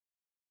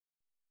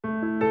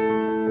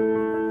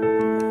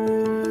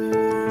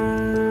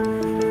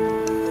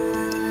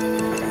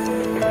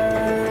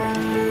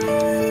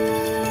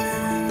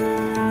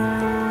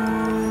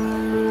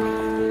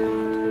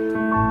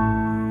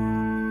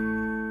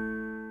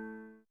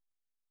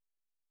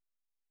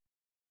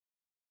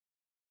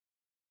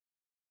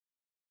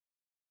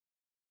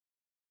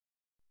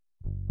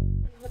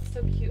That's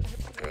so cute.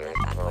 Good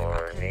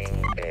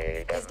morning,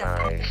 big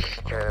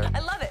meister. I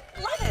love it.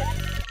 Love it.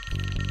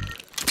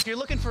 If you're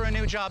looking for a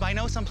new job, I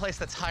know someplace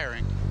that's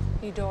hiring.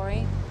 You,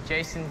 Dory?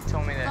 Jason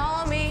told me that.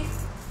 Follow me.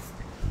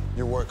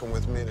 You're working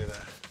with me today.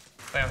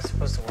 Wait, I'm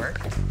supposed to work?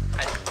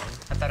 I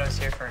thought I was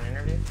here for an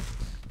interview.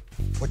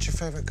 What's your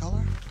favorite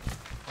color?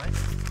 What?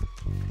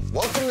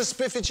 Welcome to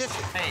Spiffy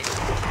Jiffy. Hey.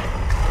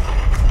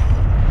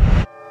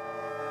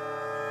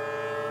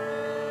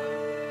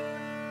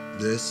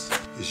 This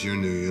is your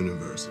new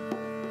universe.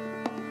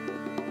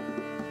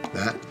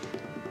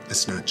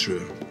 That's not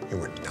true. You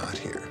were not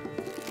here.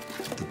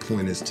 The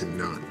point is to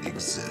not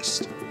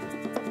exist.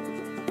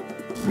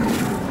 I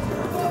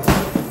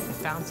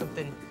found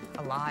something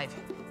alive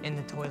in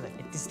the toilet.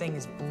 This thing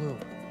is blue.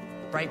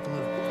 Bright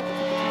blue.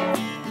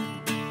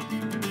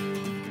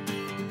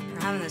 We're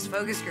having this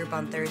focus group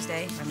on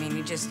Thursday. I mean,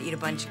 you just eat a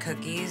bunch of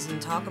cookies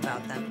and talk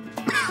about them.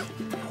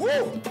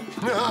 Whoa!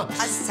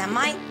 A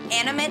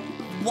semi-animate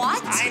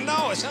what? I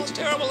know, it sounds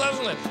terrible,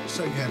 doesn't it?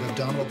 So you have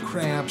abdominal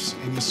cramps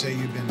and you say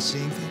you've been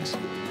seeing things?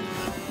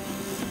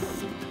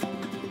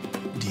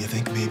 Do you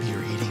think maybe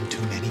you're eating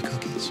too many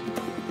cookies?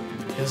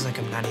 Feels like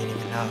I'm not eating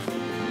enough.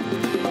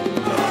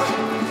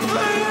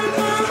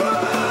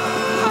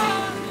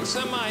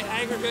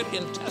 Semi-aggregate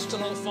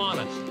intestinal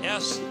fauna.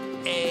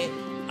 S-A-I-F.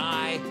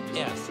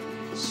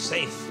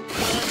 Safe.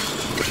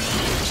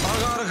 I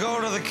gotta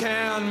go to the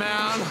can,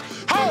 man.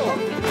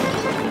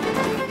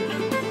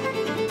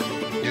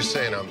 You're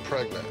saying I'm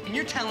pregnant. And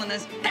you're telling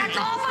us Back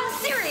off, I'm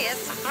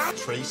serious.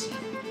 Tracy,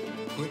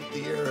 put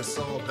the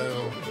aerosol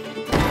down.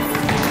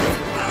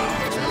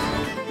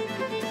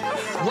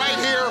 Right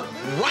here,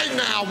 right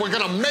now, we're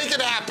gonna make it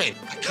happen.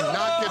 I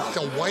cannot get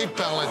the white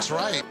balance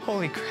right.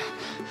 Holy crap.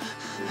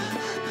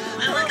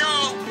 Here we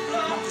go.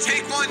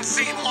 Take one,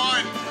 scene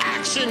one.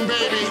 Action,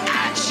 baby,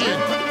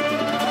 action.